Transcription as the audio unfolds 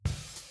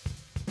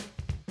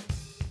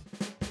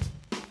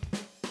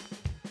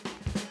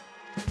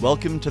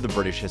Welcome to the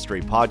British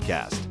History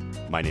Podcast.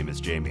 My name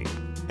is Jamie,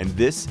 and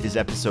this is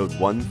episode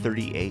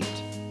 138,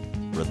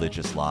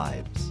 Religious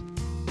Lives.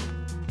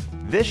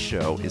 This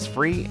show is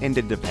free and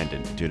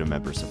independent due to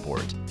member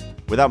support.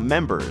 Without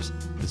members,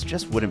 this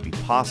just wouldn't be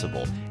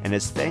possible, and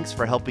as thanks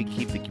for helping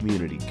keep the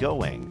community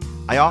going,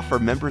 I offer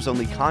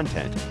members-only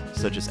content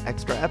such as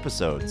extra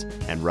episodes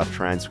and rough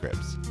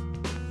transcripts.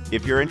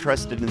 If you're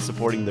interested in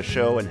supporting the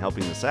show and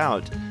helping us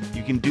out,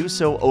 you can do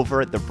so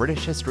over at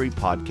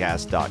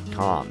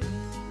thebritishhistorypodcast.com.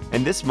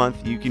 And this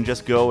month, you can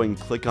just go and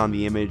click on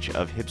the image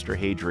of Hipster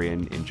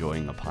Hadrian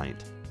enjoying a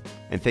pint.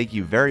 And thank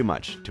you very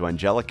much to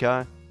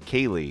Angelica,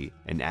 Kaylee,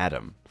 and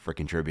Adam for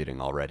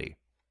contributing already.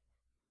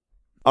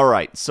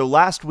 Alright, so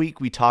last week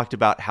we talked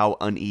about how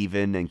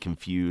uneven and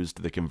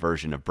confused the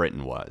conversion of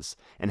Britain was,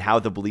 and how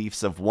the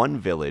beliefs of one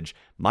village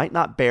might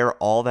not bear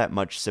all that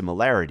much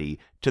similarity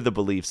to the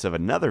beliefs of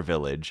another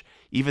village,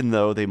 even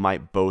though they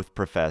might both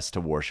profess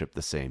to worship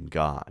the same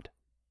God.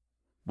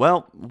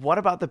 Well, what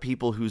about the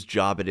people whose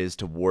job it is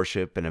to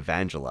worship and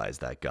evangelize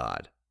that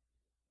God?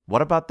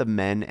 What about the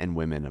men and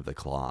women of the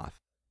cloth?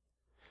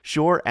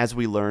 Sure, as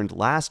we learned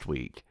last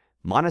week,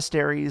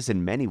 monasteries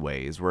in many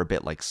ways were a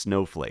bit like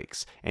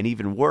snowflakes, and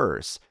even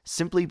worse,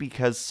 simply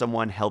because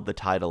someone held the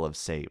title of,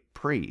 say,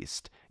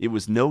 priest, it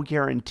was no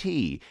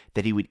guarantee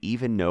that he would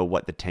even know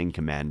what the 10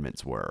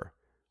 Commandments were,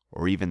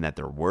 or even that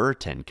there were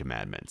 10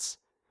 Commandments.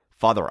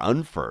 Father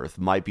Unferth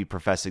might be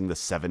professing the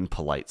 7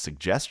 polite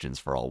suggestions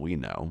for all we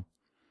know.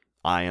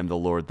 I am the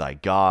Lord thy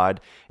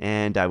God,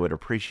 and I would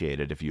appreciate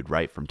it if you'd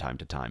write from time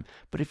to time,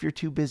 but if you're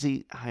too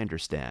busy, I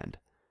understand.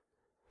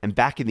 And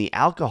back in the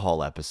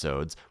alcohol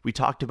episodes, we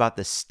talked about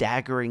the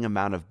staggering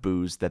amount of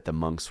booze that the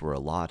monks were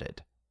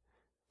allotted.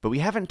 But we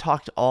haven't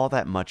talked all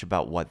that much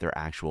about what their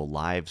actual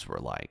lives were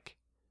like.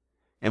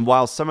 And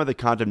while some of the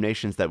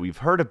condemnations that we've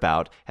heard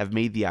about have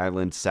made the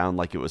island sound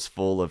like it was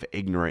full of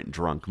ignorant,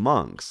 drunk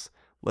monks,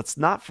 let's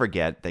not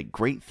forget that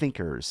great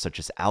thinkers such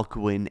as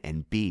Alcuin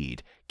and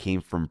Bede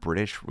came from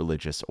British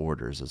religious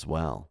orders as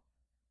well.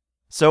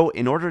 So,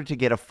 in order to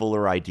get a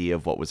fuller idea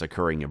of what was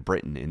occurring in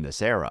Britain in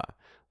this era,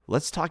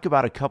 let's talk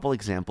about a couple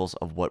examples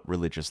of what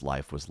religious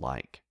life was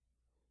like.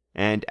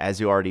 And as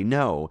you already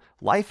know,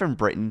 life in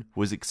Britain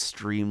was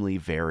extremely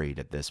varied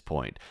at this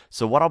point,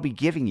 so what I'll be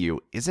giving you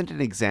isn't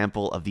an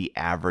example of the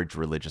average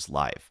religious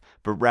life,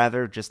 but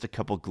rather just a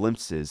couple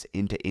glimpses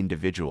into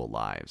individual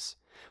lives.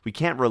 We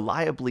can't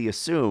reliably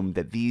assume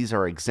that these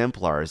are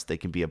exemplars that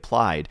can be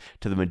applied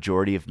to the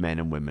majority of men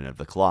and women of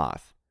the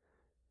cloth.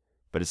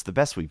 But it's the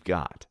best we've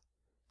got.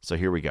 So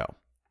here we go.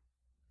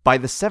 By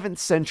the 7th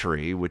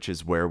century, which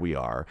is where we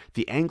are,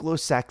 the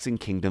Anglo-Saxon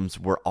kingdoms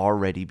were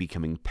already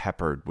becoming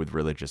peppered with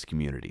religious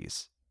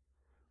communities.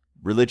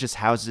 Religious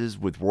houses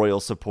with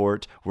royal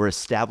support were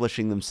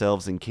establishing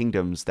themselves in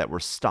kingdoms that were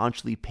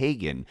staunchly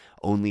pagan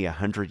only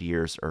 100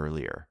 years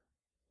earlier.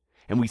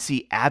 And we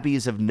see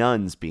abbeys of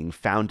nuns being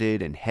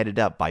founded and headed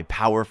up by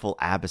powerful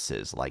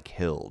abbesses like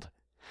Hild,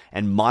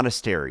 and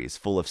monasteries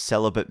full of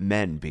celibate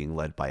men being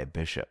led by a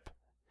bishop.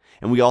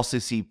 And we also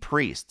see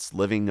priests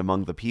living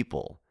among the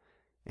people,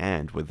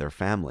 and with their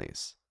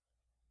families.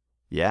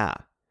 Yeah,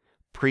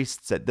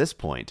 priests at this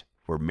point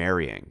were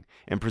marrying,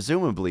 and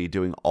presumably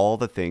doing all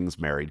the things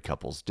married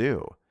couples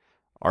do,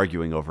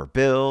 arguing over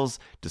bills,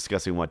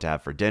 discussing what to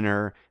have for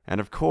dinner,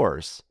 and of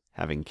course,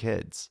 having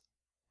kids.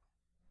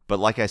 But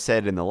like I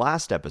said in the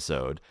last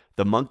episode,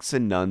 the monks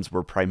and nuns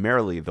were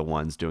primarily the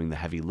ones doing the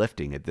heavy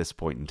lifting at this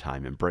point in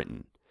time in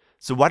Britain.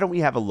 So why don't we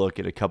have a look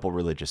at a couple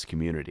religious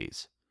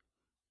communities?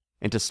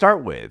 And to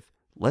start with,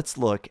 let's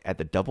look at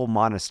the double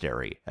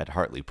monastery at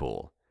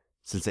Hartlepool,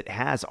 since it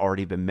has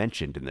already been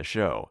mentioned in the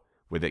show,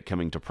 with it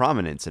coming to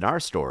prominence in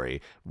our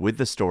story with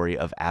the story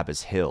of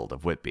Abbess Hild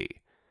of Whitby,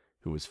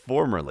 who was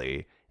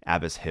formerly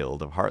Abbess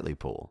Hild of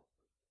Hartlepool.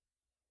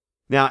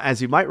 Now,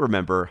 as you might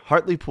remember,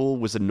 Hartlepool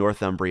was a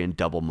Northumbrian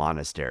double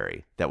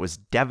monastery that was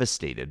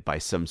devastated by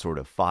some sort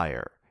of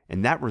fire,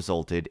 and that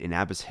resulted in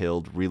Abbess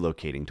Hild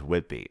relocating to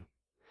Whitby.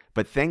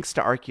 But thanks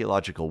to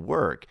archaeological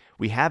work,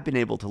 we have been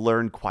able to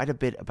learn quite a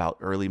bit about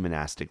early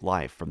monastic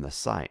life from the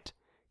site,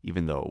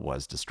 even though it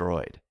was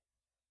destroyed.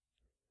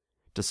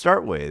 To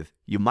start with,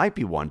 you might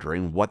be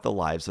wondering what the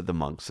lives of the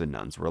monks and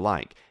nuns were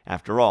like.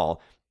 After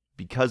all,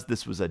 because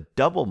this was a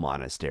double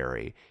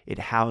monastery, it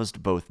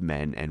housed both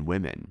men and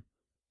women.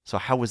 So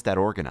how was that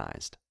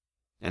organized?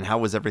 And how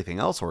was everything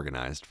else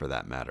organized, for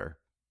that matter?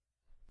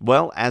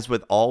 Well, as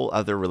with all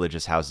other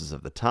religious houses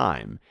of the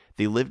time,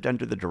 they lived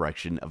under the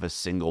direction of a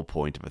single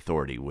point of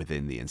authority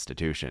within the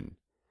institution.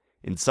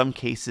 In some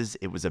cases,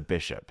 it was a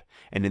bishop,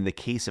 and in the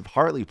case of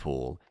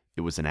Hartlepool,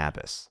 it was an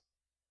abbess.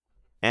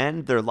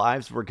 And their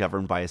lives were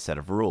governed by a set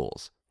of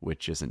rules,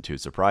 which isn't too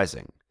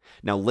surprising.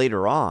 Now,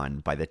 later on,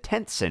 by the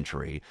 10th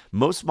century,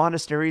 most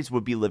monasteries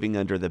would be living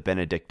under the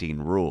Benedictine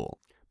rule.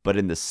 But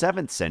in the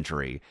 7th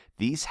century,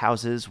 these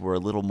houses were a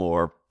little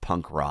more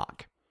punk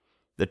rock.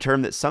 The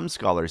term that some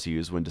scholars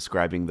use when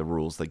describing the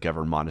rules that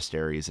govern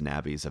monasteries and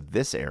abbeys of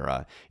this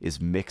era is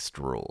mixed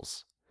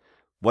rules.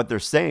 What they're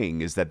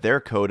saying is that their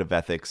code of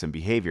ethics and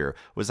behavior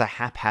was a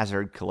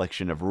haphazard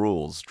collection of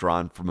rules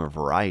drawn from a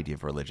variety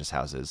of religious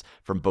houses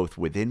from both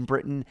within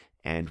Britain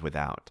and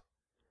without.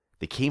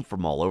 They came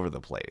from all over the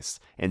place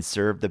and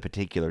served the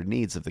particular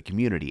needs of the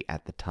community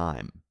at the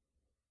time.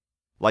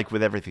 Like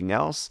with everything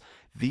else,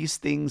 these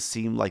things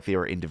seem like they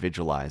were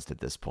individualized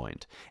at this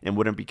point and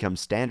wouldn't become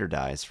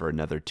standardized for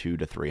another 200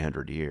 to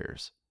 300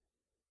 years.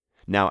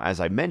 Now, as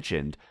I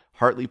mentioned,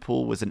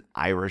 Hartlepool was an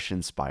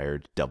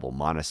Irish-inspired double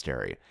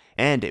monastery,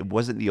 and it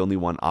wasn't the only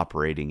one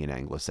operating in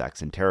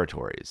Anglo-Saxon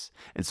territories.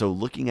 And so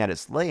looking at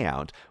its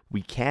layout,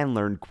 we can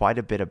learn quite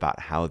a bit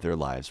about how their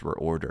lives were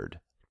ordered.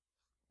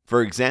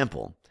 For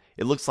example,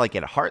 it looks like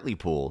at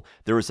Hartlepool,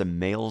 there was a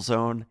male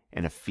zone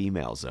and a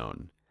female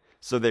zone.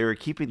 So they were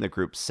keeping the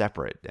groups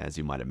separate, as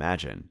you might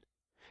imagine.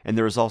 And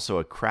there was also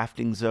a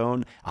crafting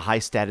zone, a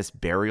high-status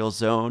burial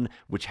zone,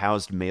 which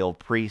housed male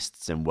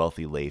priests and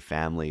wealthy lay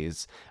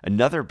families,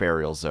 another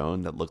burial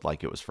zone that looked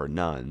like it was for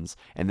nuns,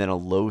 and then a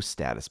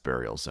low-status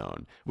burial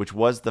zone, which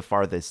was the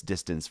farthest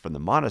distance from the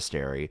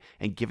monastery,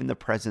 and given the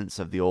presence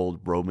of the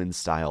old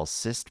Roman-style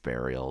cist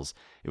burials,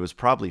 it was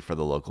probably for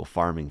the local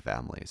farming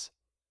families.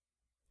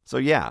 So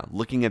yeah,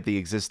 looking at the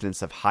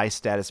existence of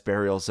high-status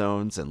burial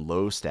zones and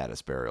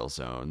low-status burial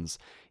zones,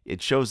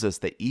 it shows us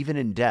that even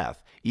in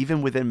death,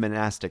 even within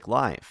monastic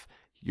life,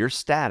 your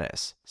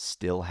status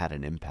still had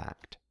an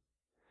impact.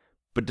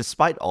 But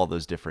despite all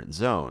those different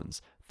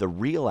zones, the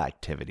real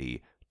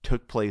activity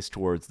took place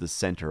towards the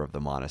center of the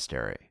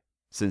monastery,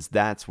 since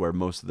that's where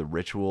most of the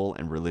ritual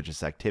and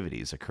religious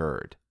activities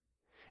occurred.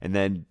 And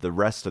then the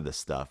rest of the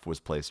stuff was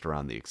placed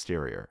around the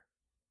exterior.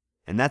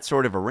 And that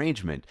sort of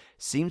arrangement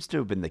seems to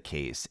have been the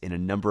case in a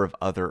number of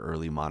other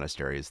early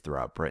monasteries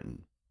throughout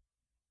Britain.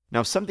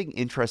 Now, something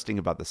interesting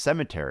about the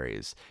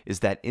cemeteries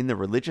is that in the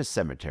religious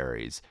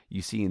cemeteries,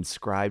 you see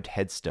inscribed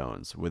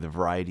headstones with a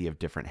variety of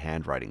different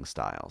handwriting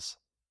styles.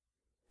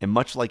 And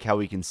much like how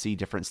we can see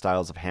different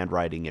styles of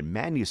handwriting in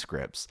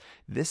manuscripts,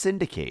 this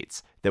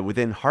indicates that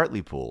within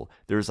Hartlepool,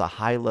 there is a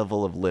high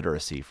level of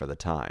literacy for the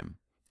time.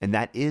 And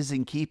that is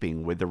in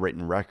keeping with the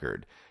written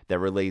record that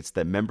relates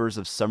that members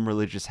of some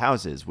religious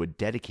houses would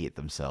dedicate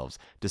themselves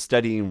to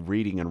studying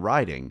reading and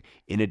writing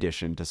in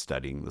addition to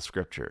studying the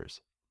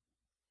scriptures.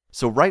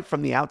 So right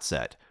from the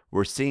outset,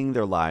 we're seeing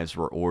their lives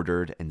were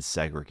ordered and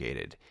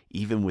segregated,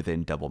 even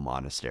within double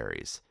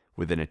monasteries,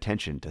 with an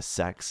attention to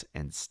sex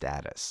and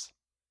status.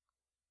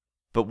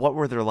 But what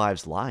were their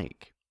lives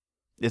like?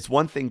 It's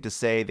one thing to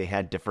say they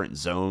had different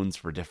zones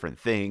for different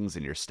things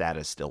and your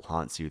status still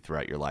haunts you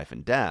throughout your life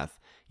and death,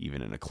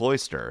 even in a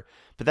cloister,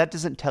 but that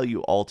doesn't tell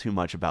you all too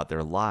much about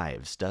their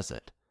lives, does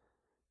it?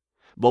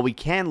 Well, we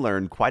can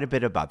learn quite a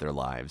bit about their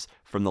lives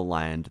from the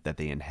land that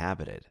they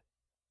inhabited.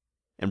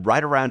 And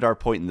right around our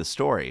point in the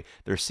story,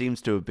 there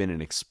seems to have been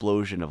an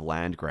explosion of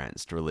land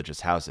grants to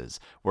religious houses,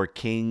 where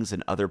kings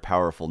and other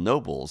powerful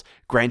nobles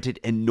granted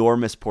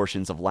enormous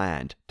portions of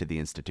land to the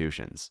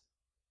institutions.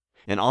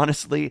 And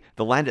honestly,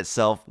 the land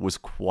itself was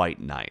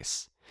quite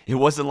nice. It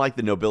wasn't like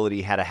the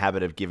nobility had a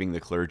habit of giving the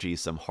clergy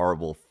some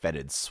horrible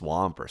fetid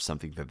swamp or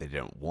something that they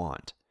didn't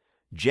want.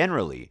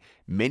 Generally,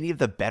 many of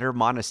the better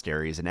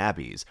monasteries and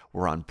abbeys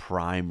were on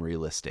prime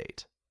real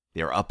estate.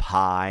 They are up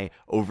high,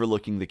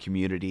 overlooking the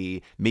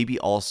community, maybe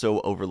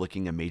also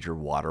overlooking a major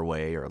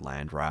waterway or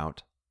land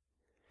route.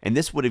 And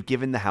this would have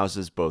given the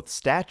houses both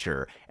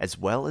stature as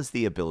well as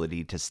the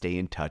ability to stay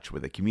in touch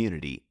with the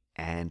community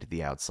and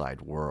the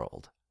outside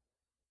world.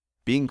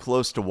 Being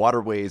close to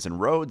waterways and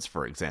roads,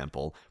 for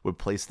example, would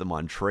place them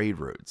on trade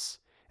routes,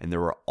 and there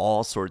were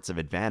all sorts of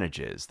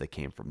advantages that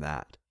came from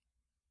that.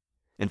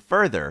 And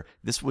further,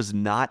 this was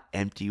not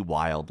empty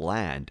wild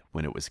land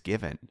when it was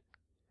given.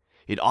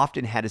 It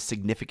often had a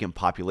significant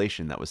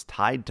population that was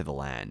tied to the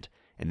land,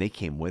 and they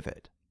came with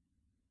it.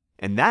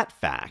 And that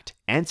fact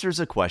answers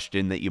a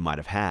question that you might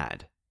have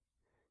had.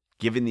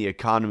 Given the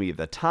economy of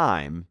the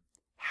time,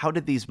 how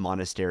did these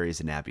monasteries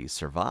and abbeys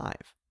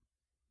survive?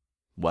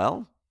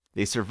 Well,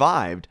 they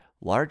survived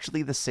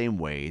largely the same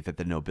way that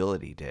the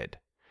nobility did,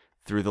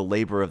 through the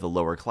labor of the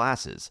lower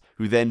classes,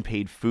 who then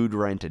paid food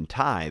rent and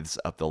tithes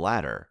up the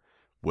ladder,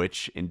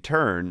 which in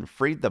turn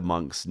freed the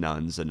monks,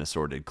 nuns, and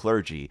assorted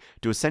clergy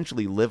to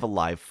essentially live a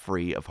life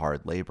free of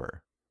hard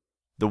labor.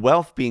 The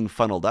wealth being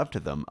funneled up to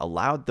them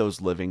allowed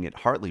those living at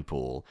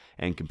Hartlepool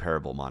and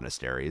comparable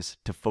monasteries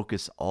to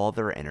focus all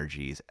their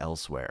energies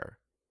elsewhere.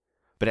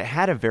 But it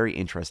had a very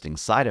interesting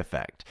side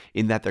effect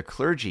in that the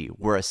clergy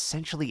were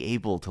essentially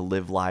able to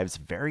live lives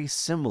very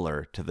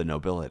similar to the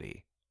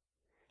nobility.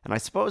 And I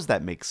suppose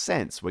that makes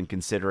sense when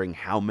considering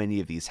how many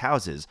of these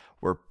houses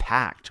were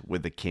packed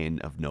with the kin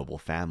of noble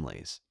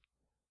families.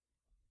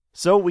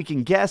 So we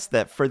can guess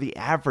that for the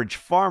average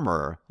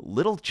farmer,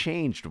 little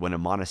changed when a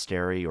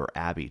monastery or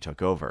abbey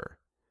took over.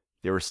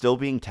 They were still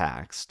being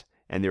taxed,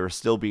 and they were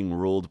still being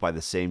ruled by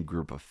the same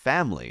group of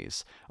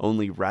families,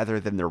 only rather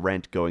than their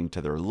rent going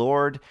to their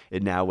lord,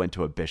 it now went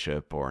to a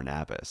bishop or an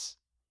abbess.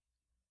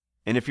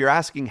 And if you're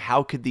asking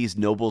how could these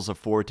nobles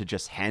afford to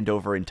just hand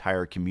over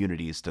entire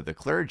communities to the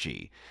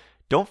clergy,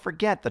 don't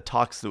forget the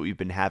talks that we've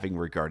been having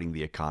regarding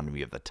the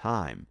economy of the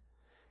time.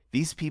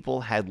 These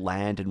people had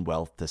land and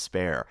wealth to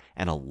spare,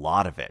 and a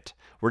lot of it.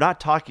 We're not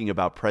talking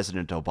about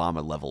President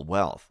Obama level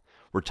wealth.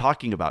 We're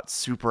talking about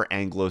super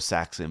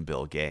Anglo-Saxon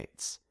Bill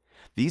Gates.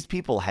 These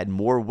people had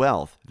more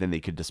wealth than they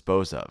could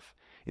dispose of.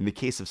 In the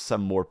case of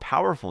some more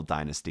powerful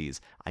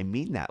dynasties, I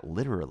mean that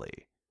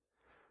literally.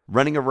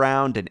 Running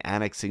around and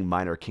annexing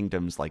minor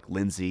kingdoms like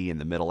Lindsey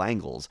and the Middle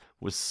Angles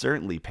was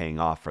certainly paying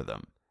off for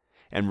them.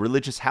 And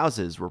religious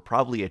houses were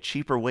probably a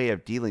cheaper way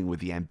of dealing with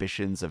the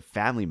ambitions of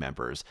family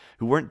members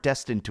who weren't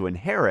destined to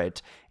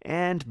inherit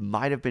and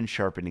might have been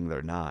sharpening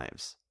their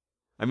knives.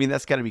 I mean,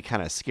 that's got to be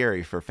kind of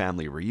scary for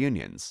family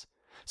reunions.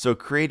 So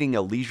creating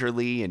a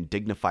leisurely and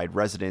dignified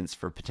residence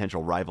for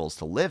potential rivals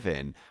to live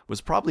in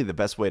was probably the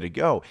best way to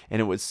go,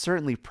 and it was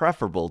certainly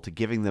preferable to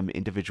giving them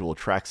individual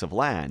tracts of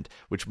land,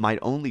 which might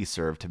only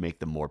serve to make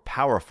them more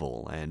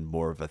powerful and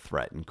more of a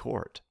threat in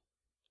court.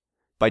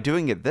 By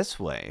doing it this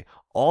way,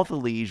 all the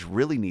liege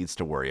really needs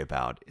to worry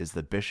about is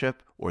the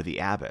bishop or the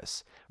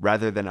abbess,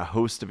 rather than a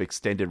host of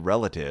extended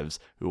relatives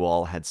who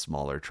all had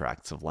smaller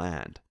tracts of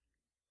land.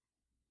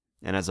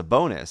 And as a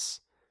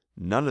bonus,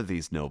 none of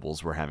these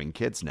nobles were having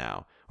kids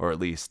now, or at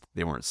least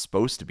they weren't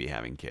supposed to be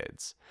having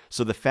kids.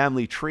 So the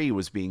family tree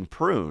was being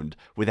pruned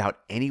without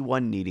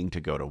anyone needing to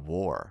go to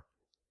war.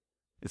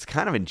 It's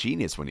kind of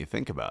ingenious when you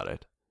think about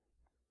it.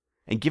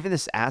 And given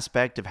this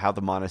aspect of how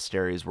the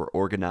monasteries were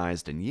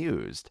organized and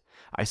used,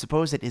 I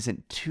suppose it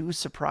isn't too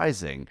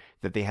surprising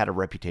that they had a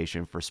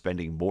reputation for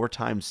spending more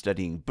time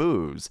studying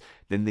booze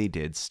than they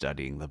did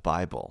studying the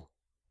Bible.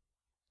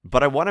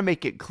 But I want to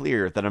make it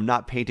clear that I'm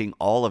not painting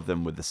all of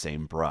them with the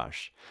same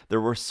brush. There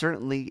were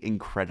certainly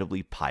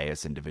incredibly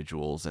pious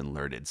individuals and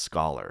learned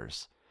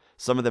scholars.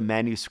 Some of the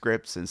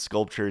manuscripts and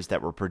sculptures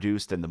that were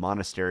produced in the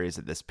monasteries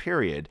at this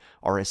period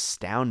are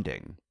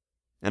astounding.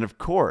 And of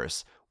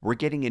course, we're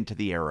getting into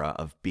the era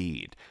of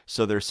Bede,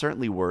 so there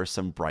certainly were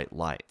some bright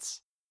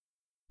lights.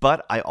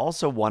 But I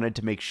also wanted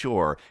to make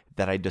sure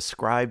that I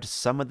described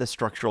some of the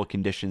structural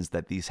conditions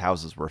that these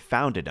houses were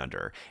founded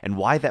under, and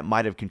why that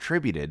might have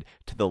contributed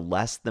to the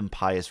less than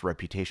pious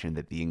reputation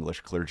that the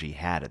English clergy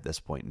had at this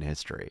point in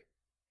history.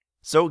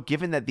 So,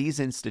 given that these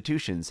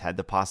institutions had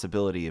the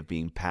possibility of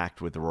being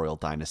packed with the royal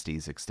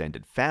dynasty's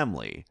extended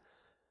family,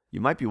 you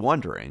might be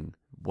wondering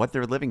what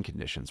their living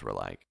conditions were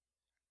like.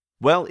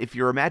 Well, if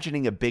you're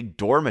imagining a big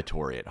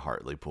dormitory at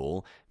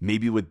Hartlepool,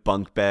 maybe with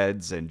bunk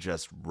beds and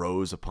just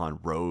rows upon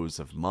rows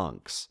of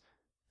monks,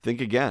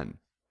 think again.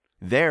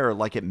 There,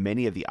 like at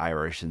many of the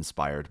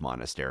Irish-inspired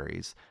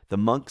monasteries, the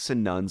monks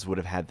and nuns would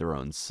have had their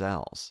own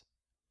cells.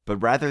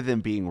 But rather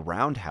than being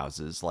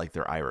roundhouses like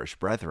their Irish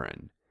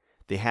brethren,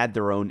 they had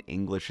their own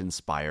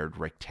English-inspired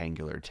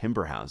rectangular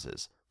timber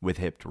houses with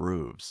hipped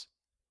roofs.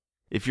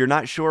 If you're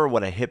not sure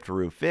what a hipped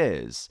roof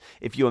is,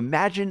 if you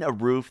imagine a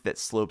roof that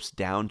slopes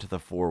down to the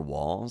four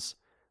walls,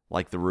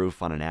 like the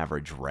roof on an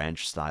average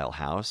ranch-style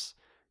house,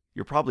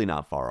 you're probably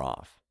not far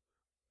off.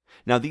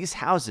 Now, these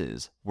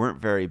houses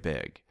weren't very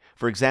big.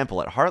 For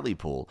example, at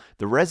Hartlepool,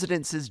 the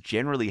residences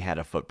generally had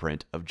a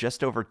footprint of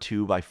just over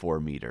 2 by 4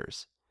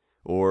 meters,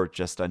 or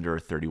just under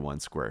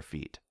 31 square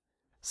feet.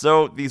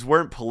 So these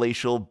weren't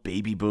palatial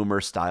baby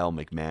boomer-style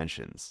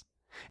McMansions.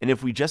 And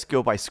if we just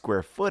go by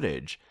square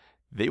footage,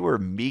 they were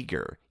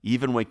meager,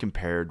 even when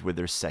compared with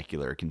their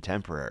secular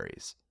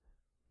contemporaries.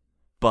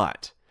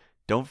 But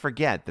don't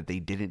forget that they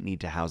didn't need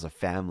to house a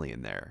family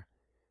in there,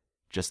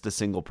 just a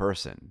single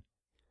person.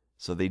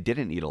 So they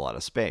didn't need a lot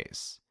of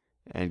space.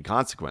 And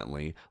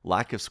consequently,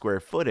 lack of square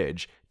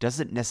footage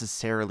doesn't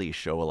necessarily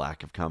show a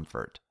lack of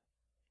comfort.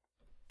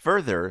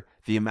 Further,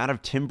 the amount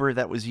of timber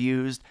that was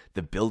used,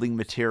 the building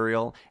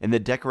material, and the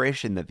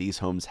decoration that these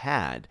homes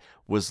had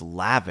was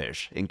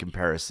lavish in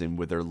comparison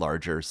with their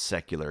larger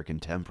secular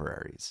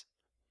contemporaries.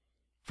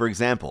 For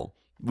example,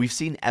 we've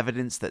seen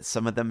evidence that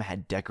some of them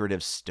had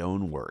decorative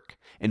stonework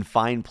and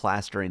fine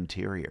plaster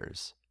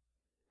interiors.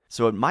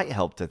 So it might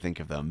help to think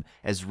of them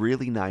as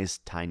really nice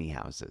tiny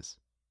houses.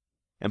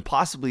 And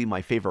possibly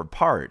my favorite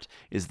part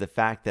is the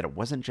fact that it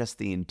wasn't just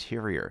the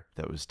interior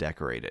that was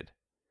decorated.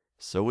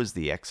 So was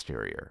the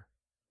exterior.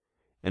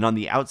 And on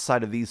the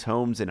outside of these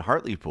homes in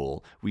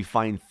Hartlepool, we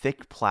find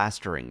thick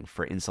plastering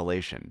for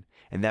insulation,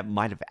 and that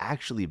might have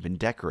actually been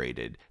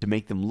decorated to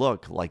make them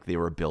look like they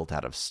were built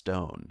out of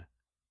stone.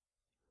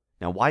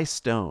 Now, why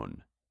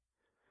stone?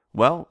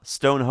 Well,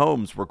 stone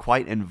homes were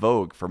quite in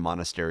vogue for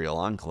monasterial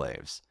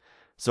enclaves,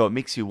 so it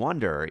makes you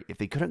wonder if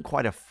they couldn't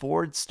quite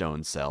afford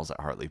stone cells at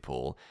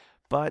Hartlepool,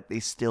 but they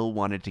still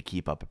wanted to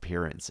keep up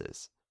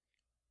appearances.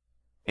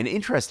 And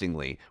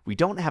interestingly, we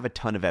don't have a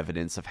ton of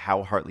evidence of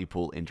how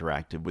Hartlepool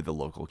interacted with the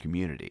local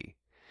community,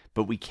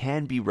 but we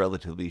can be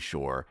relatively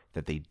sure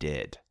that they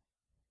did.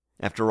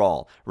 After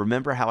all,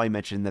 remember how I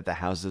mentioned that the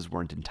houses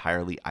weren't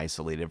entirely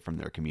isolated from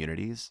their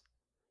communities?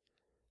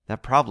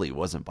 That probably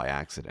wasn't by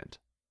accident.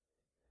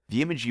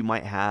 The image you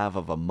might have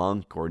of a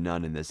monk or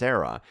nun in this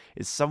era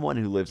is someone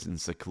who lives in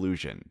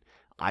seclusion,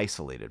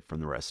 isolated from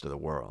the rest of the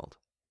world.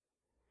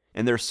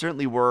 And there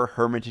certainly were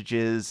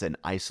hermitages and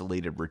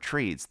isolated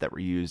retreats that were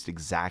used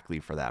exactly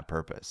for that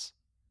purpose.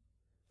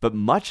 But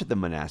much of the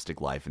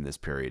monastic life in this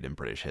period in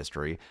British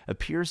history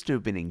appears to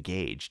have been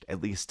engaged,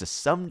 at least to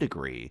some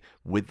degree,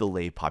 with the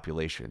lay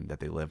population that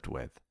they lived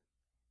with.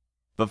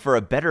 But for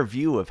a better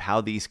view of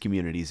how these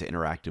communities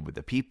interacted with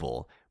the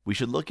people, we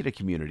should look at a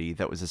community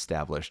that was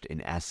established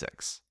in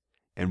Essex,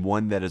 and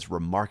one that is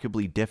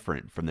remarkably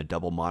different from the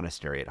double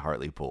monastery at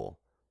Hartlepool: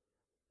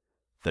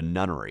 the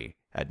nunnery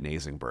at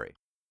Nasingbury.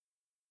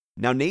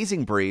 Now,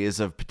 Nasingbury is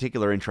of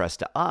particular interest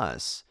to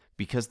us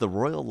because the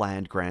royal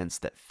land grants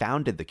that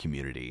founded the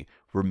community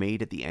were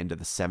made at the end of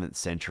the 7th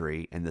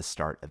century and the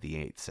start of the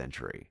 8th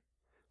century.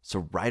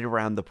 So right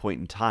around the point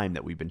in time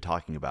that we've been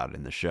talking about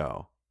in the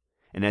show.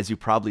 And as you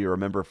probably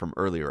remember from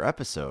earlier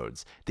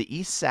episodes, the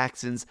East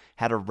Saxons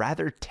had a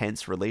rather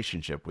tense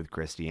relationship with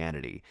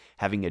Christianity,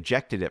 having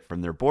ejected it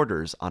from their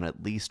borders on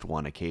at least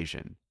one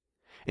occasion.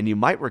 And you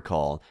might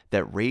recall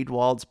that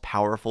Raedwald's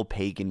powerful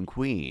pagan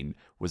queen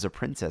was a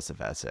princess of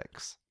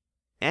Essex.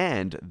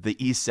 And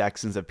the East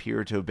Saxons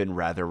appear to have been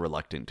rather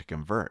reluctant to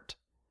convert.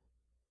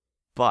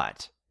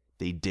 But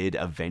they did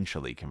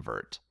eventually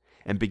convert,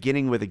 and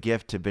beginning with a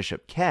gift to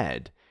Bishop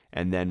Cedd,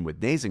 and then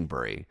with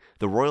Nasingbury,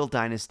 the royal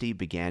dynasty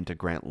began to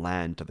grant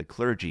land to the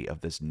clergy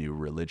of this new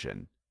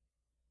religion.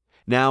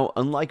 Now,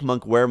 unlike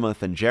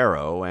Monkwearmouth and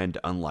Jarrow, and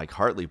unlike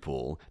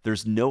Hartlepool,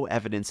 there's no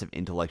evidence of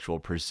intellectual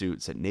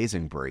pursuits at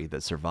Nasingbury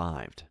that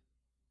survived.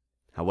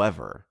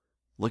 However,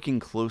 looking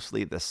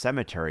closely at the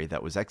cemetery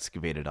that was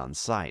excavated on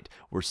site,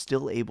 we're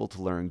still able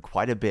to learn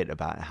quite a bit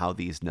about how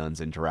these nuns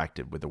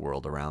interacted with the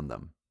world around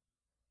them.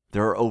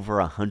 There are over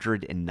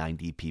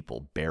 190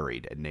 people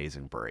buried at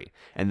Nasingbury,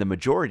 and the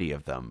majority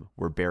of them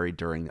were buried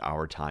during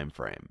our time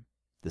frame,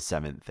 the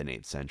 7th and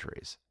 8th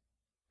centuries.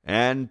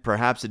 And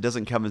perhaps it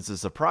doesn't come as a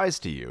surprise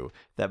to you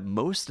that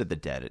most of the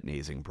dead at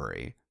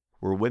Nasingbury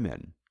were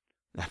women.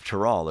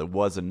 After all, it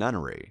was a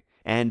nunnery,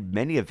 and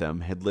many of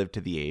them had lived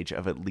to the age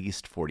of at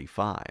least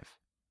 45.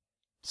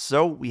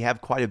 So we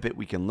have quite a bit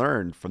we can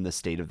learn from the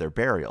state of their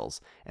burials,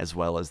 as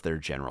well as their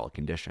general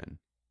condition.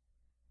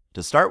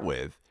 To start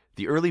with,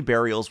 the early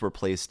burials were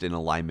placed in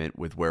alignment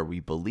with where we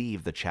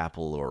believe the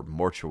chapel or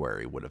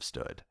mortuary would have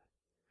stood.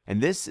 And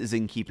this is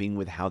in keeping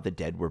with how the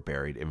dead were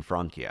buried in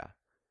Francia.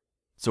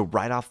 So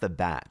right off the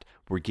bat,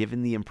 we're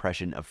given the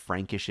impression of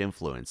Frankish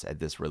influence at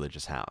this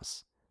religious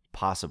house,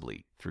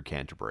 possibly through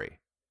Canterbury.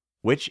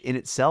 Which in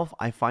itself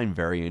I find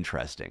very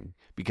interesting,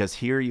 because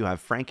here you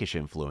have Frankish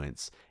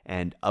influence,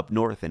 and up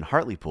north in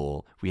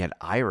Hartlepool, we had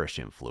Irish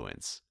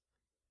influence.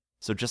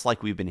 So just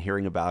like we've been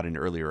hearing about in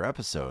earlier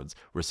episodes,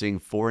 we're seeing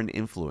foreign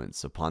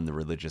influence upon the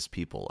religious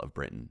people of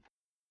Britain.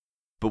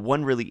 But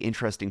one really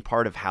interesting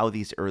part of how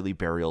these early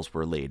burials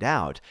were laid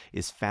out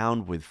is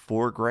found with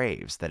 4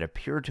 graves that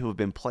appear to have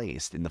been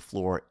placed in the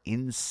floor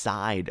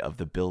inside of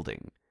the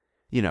building.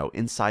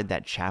 Inside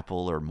that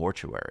chapel or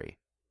mortuary.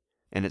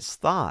 And it's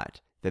thought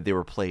that they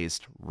were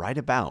placed right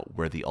about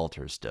where the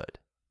altar stood.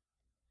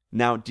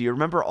 Now, do you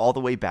remember all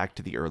the way back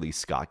to the early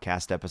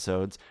Scottcast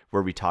episodes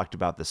where we talked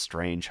about the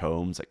strange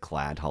homes at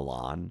Clad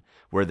Hallan,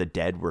 where the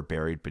dead were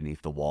buried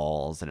beneath the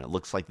walls, and it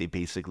looks like they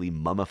basically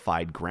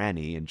mummified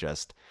Granny and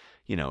just,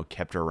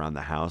 kept her around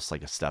the house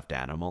like a stuffed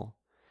animal?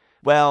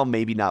 Well,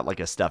 maybe not like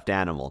a stuffed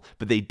animal,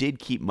 but they did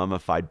keep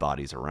mummified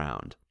bodies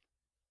around.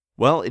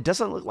 Well, it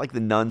doesn't look like the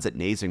nuns at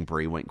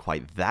Nasingbury went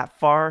quite that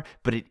far,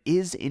 but it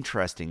is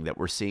interesting that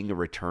we're seeing a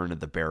return of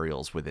the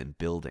burials within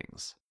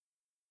buildings.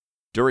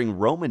 During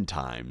Roman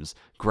times,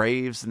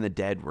 graves and the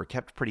dead were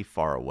kept pretty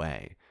far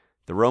away.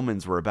 The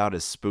Romans were about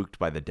as spooked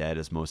by the dead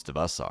as most of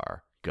us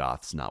are,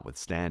 Goths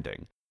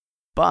notwithstanding.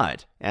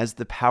 But as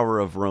the power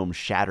of Rome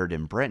shattered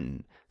in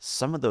Britain,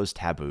 some of those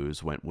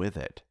taboos went with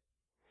it.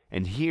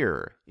 And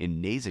here,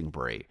 in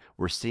Nasingbury,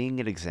 we're seeing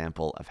an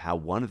example of how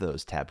one of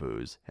those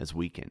taboos has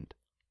weakened.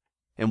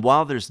 And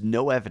while there's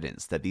no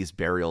evidence that these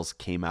burials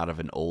came out of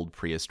an old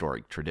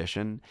prehistoric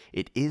tradition,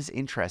 it is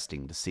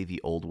interesting to see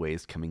the old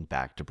ways coming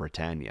back to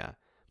Britannia,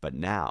 but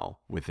now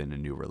within a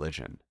new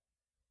religion.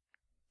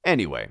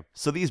 Anyway,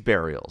 so these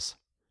burials.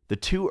 The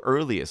 2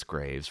 earliest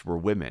graves were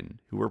women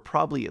who were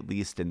probably at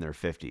least in their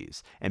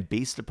 50s, and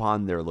based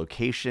upon their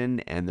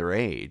location and their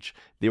age,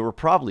 they were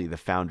probably the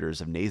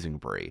founders of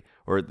Nasingbury,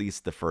 or at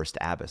least the first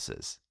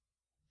abbesses.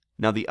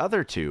 Now the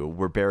other 2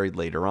 were buried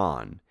later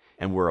on,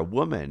 and were a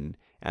woman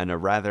and a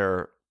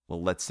rather,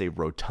 let's say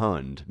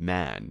rotund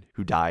man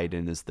who died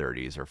in his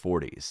 30s or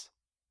 40s.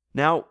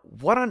 Now,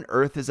 what on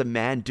earth is a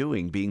man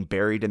doing being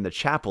buried in the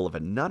chapel of a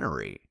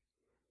nunnery?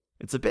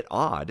 It's a bit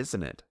odd,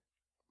 isn't it?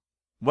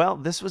 Well,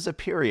 this was a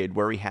period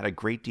where we had a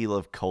great deal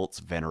of cults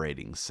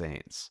venerating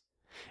saints.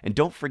 And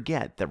don't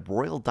forget that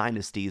royal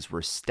dynasties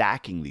were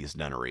stacking these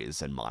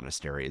nunneries and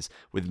monasteries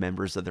with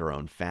members of their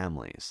own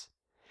families.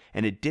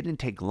 And it didn't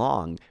take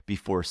long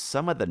before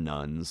some of the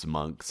nuns,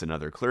 monks, and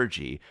other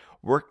clergy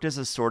worked as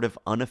a sort of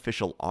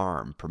unofficial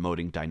arm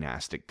promoting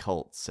dynastic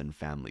cults and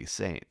family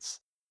saints.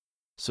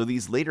 So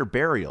these later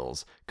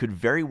burials could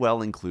very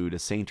well include a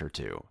saint or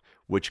 2,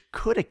 which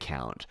could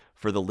account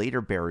for the later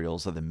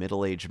burials of the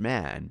middle-aged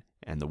man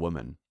and the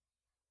woman.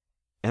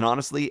 And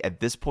honestly, at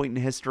this point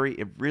in history,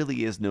 it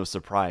really is no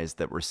surprise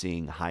that we're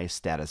seeing high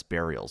status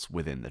burials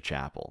within the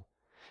chapel.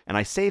 And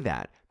I say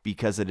that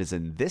because it is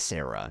in this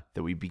era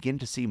that we begin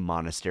to see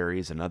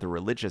monasteries and other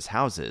religious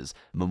houses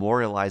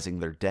memorializing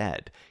their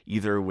dead,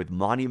 either with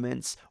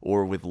monuments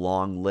or with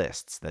long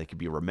lists that could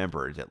be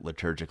remembered at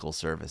liturgical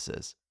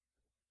services.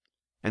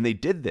 And they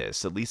did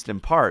this, at least in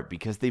part,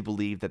 because they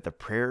believed that the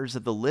prayers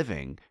of the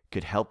living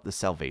could help the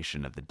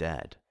salvation of the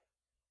dead.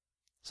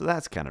 So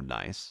that's kind of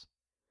nice.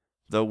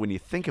 Though when you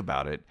think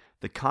about it,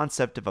 the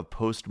concept of a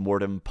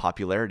post-mortem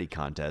popularity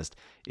contest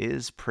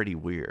is pretty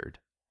weird.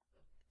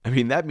 I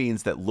mean, that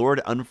means that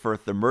Lord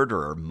Unferth the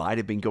murderer might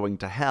have been going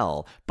to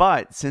hell,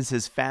 but since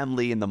his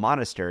family in the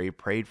monastery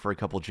prayed for a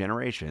couple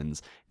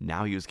generations,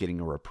 now he was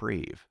getting a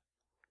reprieve.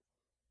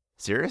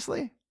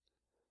 Seriously?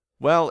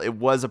 Well, it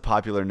was a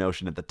popular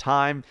notion at the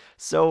time,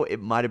 so it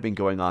might have been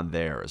going on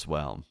there as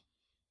well.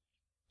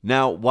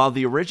 Now, while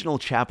the original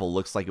chapel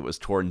looks like it was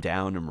torn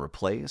down and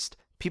replaced,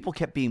 people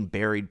kept being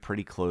buried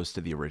pretty close to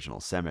the original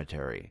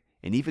cemetery,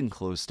 and even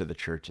close to the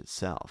church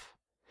itself.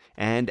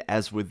 And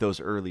as with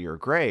those earlier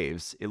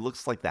graves, it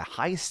looks like the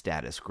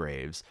high-status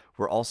graves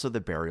were also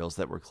the burials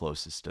that were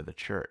closest to the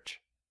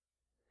church.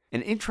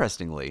 And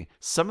interestingly,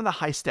 some of the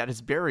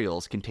high-status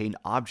burials contain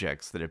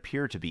objects that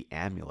appear to be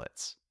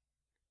amulets.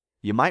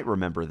 You might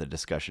remember the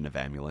discussion of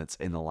amulets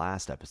in the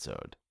last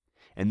episode,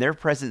 and their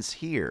presence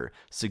here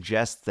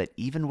suggests that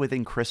even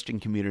within Christian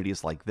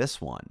communities like this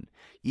one,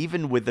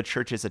 even with the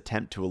church's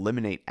attempt to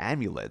eliminate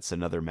amulets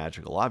and other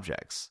magical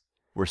objects,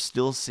 we're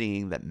still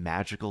seeing that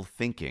magical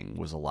thinking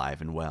was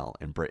alive and well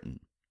in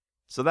Britain.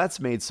 So that's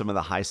made some of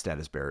the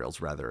high-status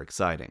burials rather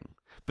exciting,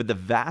 but the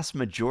vast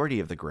majority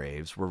of the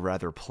graves were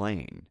rather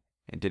plain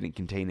and didn't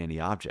contain any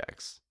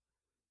objects.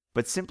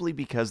 But simply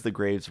because the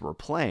graves were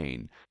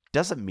plain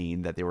doesn't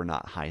mean that they were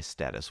not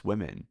high-status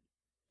women.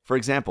 For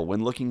example,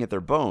 when looking at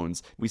their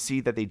bones, we see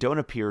that they don't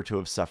appear to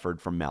have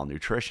suffered from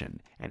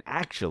malnutrition, and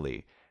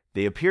actually,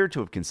 they appear to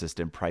have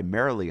consisted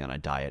primarily on a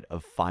diet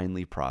of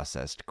finely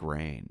processed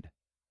grain.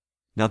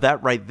 Now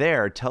that right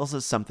there tells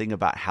us something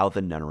about how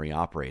the nunnery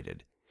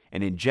operated.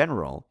 And in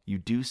general, you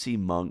do see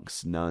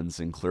monks, nuns,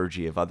 and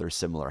clergy of other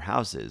similar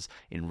houses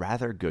in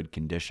rather good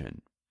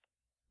condition.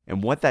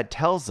 And what that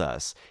tells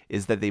us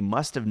is that they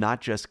must have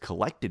not just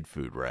collected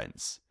food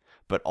rents,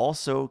 but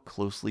also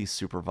closely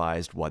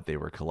supervised what they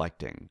were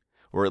collecting,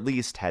 or at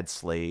least had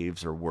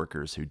slaves or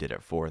workers who did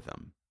it for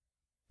them.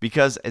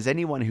 Because as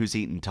anyone who's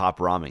eaten top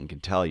ramen can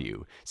tell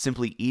you,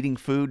 simply eating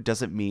food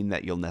doesn't mean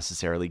that you'll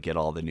necessarily get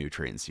all the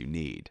nutrients you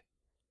need.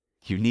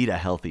 You need a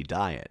healthy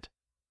diet.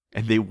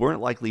 And they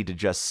weren't likely to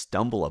just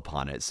stumble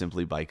upon it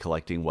simply by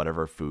collecting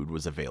whatever food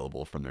was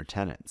available from their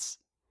tenants.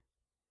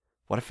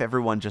 What if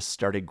everyone just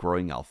started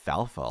growing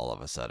alfalfa all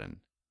of a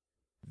sudden?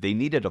 They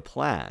needed a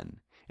plan,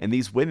 and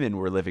these women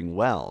were living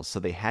well, so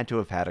they had to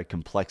have had a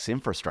complex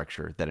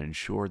infrastructure that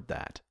ensured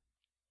that.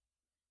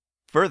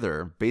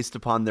 Further, based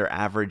upon their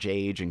average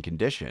age and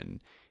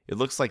condition, it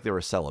looks like they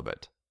were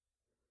celibate.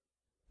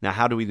 Now,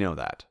 how do we know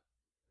that?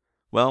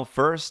 Well,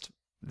 first,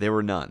 they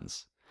were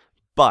nuns.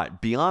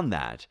 But beyond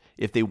that,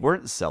 if they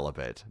weren't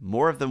celibate,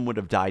 more of them would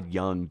have died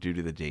young due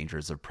to the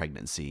dangers of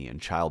pregnancy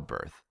and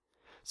childbirth.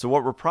 So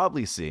what we're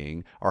probably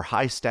seeing are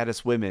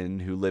high-status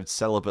women who lived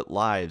celibate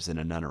lives in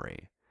a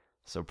nunnery.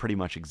 So pretty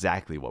much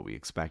exactly what we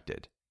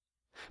expected.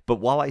 But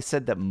while I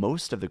said that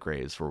most of the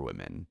graves were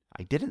women,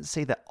 I didn't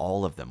say that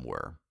all of them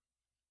were.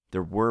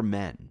 There were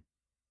men.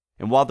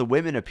 And while the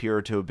women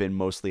appear to have been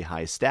mostly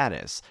high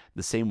status,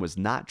 the same was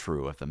not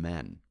true of the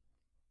men.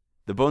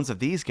 The bones of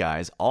these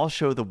guys all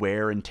show the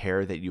wear and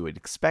tear that you would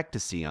expect to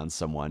see on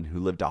someone who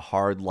lived a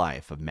hard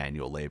life of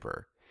manual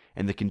labor,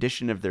 and the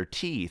condition of their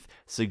teeth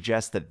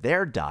suggests that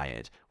their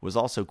diet was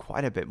also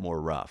quite a bit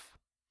more rough.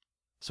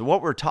 So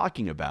what we're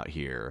talking about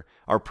here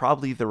are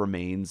probably the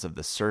remains of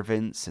the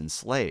servants and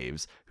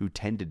slaves who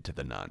tended to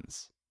the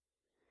nuns.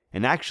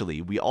 And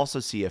actually, we also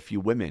see a few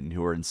women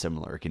who are in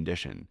similar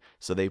condition,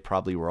 so they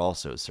probably were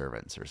also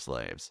servants or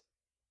slaves.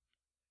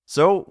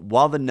 So,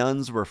 while the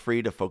nuns were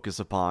free to focus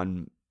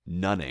upon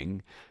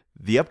nunning,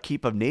 the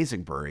upkeep of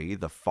Nasingbury,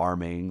 the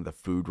farming, the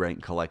food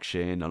rent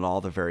collection, and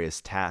all the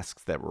various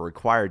tasks that were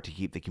required to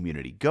keep the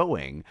community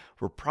going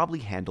were probably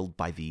handled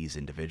by these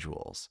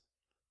individuals.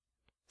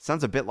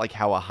 Sounds a bit like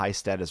how a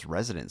high-status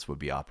residence would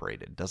be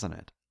operated, doesn't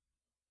it?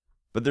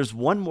 But there's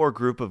one more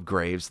group of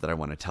graves that I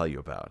want to tell you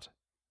about,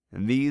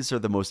 and these are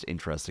the most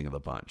interesting of the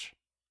bunch.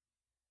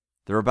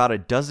 There are about a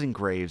dozen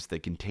graves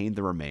that contain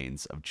the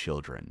remains of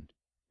children.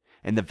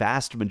 And the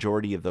vast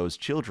majority of those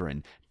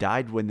children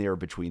died when they were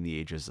between the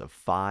ages of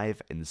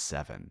 5 and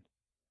 7.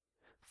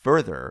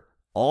 Further,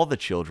 all the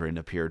children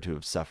appear to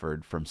have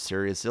suffered from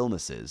serious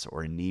illnesses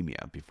or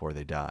anemia before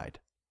they died.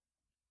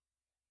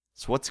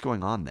 So what's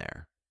going on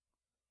there?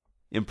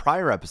 In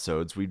prior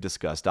episodes, we've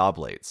discussed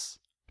oblates,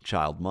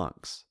 child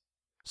monks.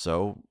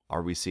 So,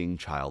 are we seeing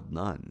child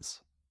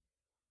nuns?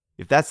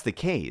 If that's the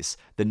case,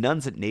 the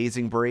nuns at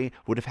Nasingbury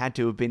would have had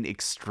to have been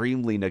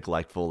extremely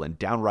neglectful and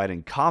downright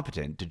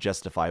incompetent to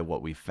justify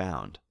what we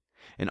found.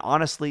 And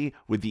honestly,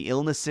 with the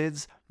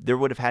illnesses, there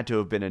would have had to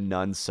have been a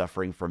nun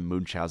suffering from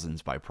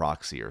Munchausen's by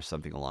proxy or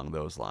something along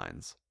those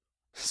lines.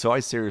 So I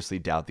seriously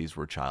doubt these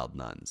were child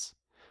nuns.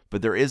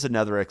 But there is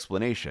another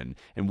explanation,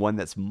 and one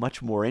that's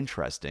much more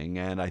interesting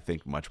and I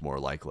think much more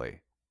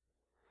likely.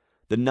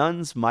 The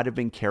nuns might have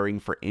been caring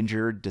for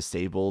injured,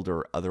 disabled,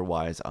 or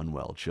otherwise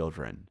unwell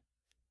children.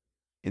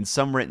 In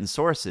some written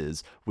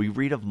sources, we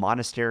read of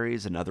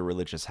monasteries and other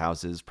religious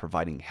houses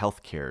providing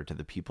health care to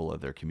the people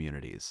of their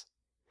communities.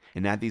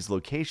 And at these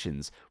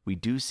locations, we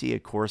do see a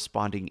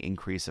corresponding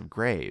increase of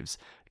graves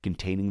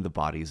containing the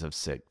bodies of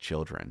sick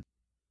children.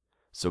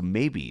 So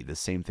maybe the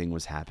same thing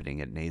was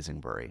happening at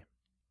Nasingbury.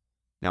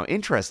 Now,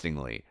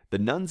 interestingly, the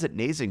nuns at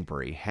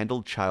Nasingbury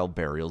handled child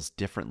burials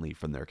differently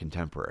from their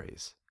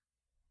contemporaries.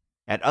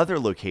 At other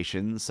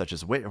locations, such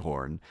as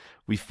Whithorn,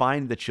 we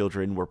find the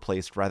children were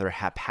placed rather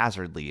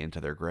haphazardly into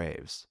their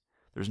graves.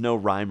 There's no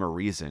rhyme or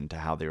reason to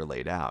how they were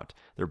laid out.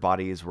 Their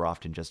bodies were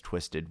often just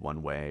twisted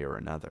one way or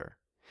another.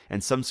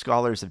 And some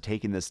scholars have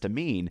taken this to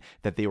mean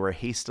that they were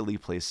hastily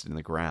placed in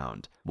the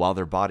ground, while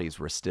their bodies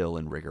were still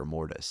in rigor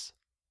mortis.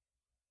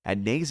 At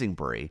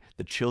Nasingbury,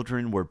 the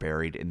children were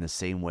buried in the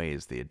same way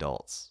as the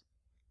adults,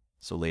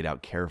 so laid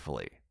out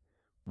carefully,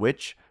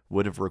 which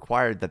would have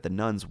required that the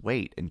nuns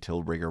wait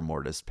until rigor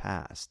mortis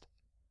passed.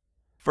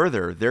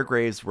 Further, their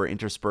graves were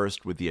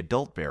interspersed with the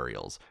adult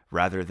burials,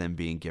 rather than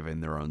being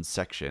given their own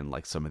section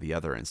like some of the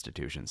other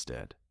institutions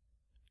did.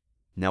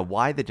 Now,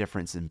 why the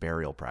difference in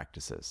burial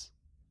practices?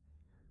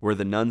 Were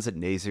the nuns at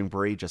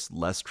Nasingbury just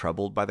less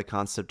troubled by the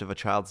concept of a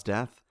child's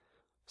death?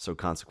 So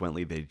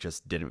consequently, they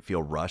just didn't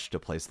feel rushed to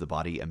place the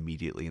body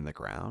immediately in the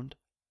ground?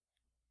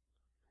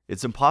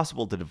 It's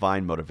impossible to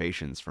divine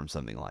motivations from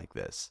something like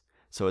this,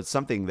 so it's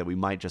something that we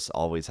might just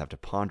always have to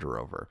ponder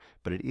over,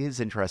 but it is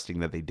interesting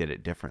that they did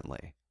it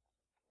differently.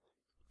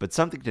 But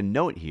something to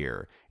note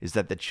here is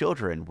that the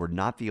children were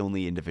not the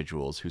only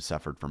individuals who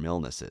suffered from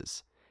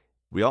illnesses.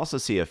 We also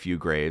see a few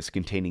graves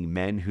containing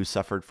men who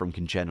suffered from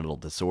congenital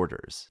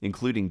disorders,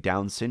 including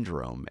Down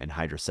syndrome and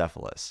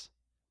hydrocephalus.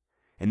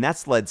 And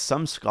that's led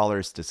some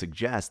scholars to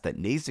suggest that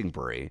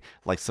Nasingbury,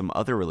 like some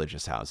other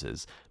religious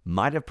houses,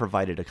 might have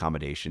provided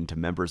accommodation to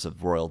members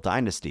of royal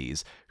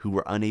dynasties who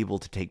were unable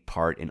to take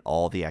part in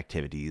all the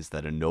activities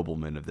that a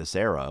nobleman of this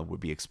era would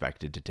be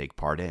expected to take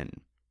part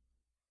in.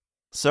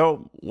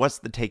 So, what's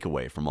the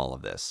takeaway from all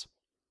of this?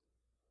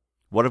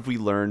 What have we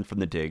learned from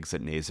the digs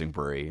at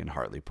Nasingbury and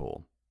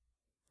Hartlepool?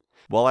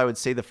 Well, I would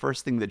say the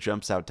first thing that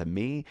jumps out to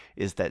me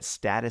is that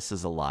status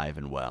is alive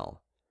and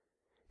well.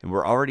 And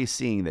we're already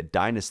seeing that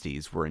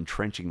dynasties were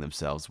entrenching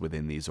themselves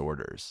within these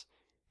orders,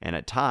 and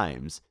at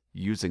times,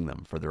 using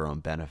them for their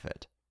own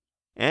benefit.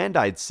 And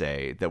I'd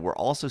say that we're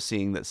also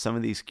seeing that some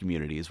of these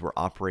communities were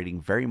operating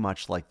very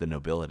much like the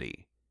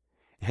nobility,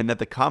 and that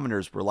the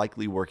commoners were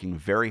likely working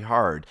very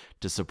hard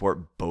to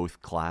support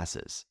both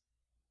classes.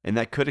 And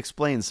that could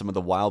explain some of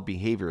the wild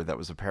behavior that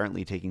was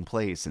apparently taking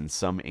place in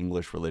some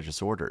English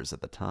religious orders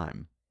at the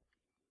time.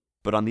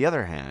 But on the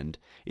other hand,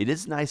 it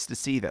is nice to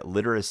see that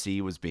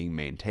literacy was being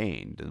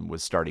maintained and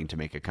was starting to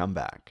make a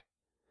comeback.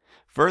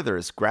 Further,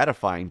 it's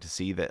gratifying to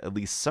see that at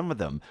least some of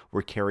them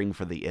were caring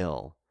for the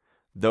ill,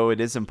 though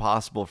it is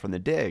impossible from the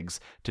digs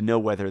to know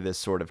whether this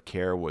sort of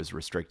care was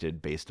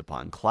restricted based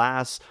upon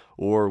class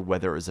or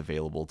whether it was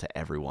available to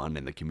everyone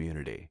in the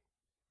community.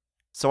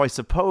 So I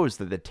suppose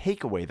that the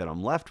takeaway that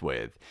I'm left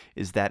with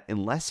is that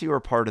unless you were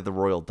part of the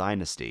royal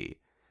dynasty,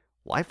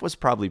 life was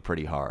probably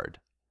pretty hard,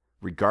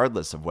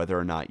 regardless of whether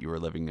or not you were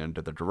living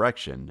under the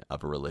direction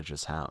of a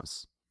religious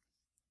house.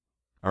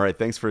 All right,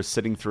 thanks for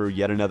sitting through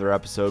yet another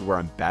episode where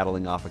I'm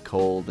battling off a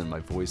cold and my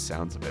voice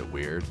sounds a bit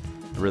weird.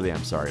 I really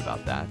am sorry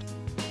about that.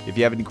 If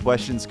you have any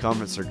questions,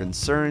 comments, or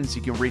concerns,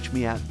 you can reach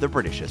me at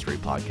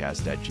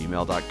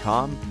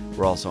thebritishhistorypodcast@gmail.com.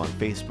 We're also on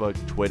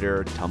Facebook,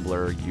 Twitter,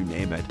 Tumblr, you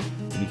name it.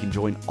 And you can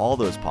join all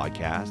those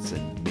podcasts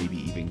and maybe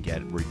even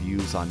get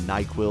reviews on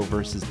NyQuil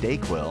versus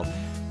DayQuil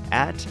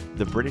at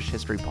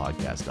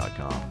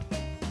thebritishhistorypodcast.com.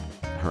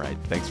 All right,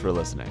 thanks for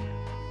listening.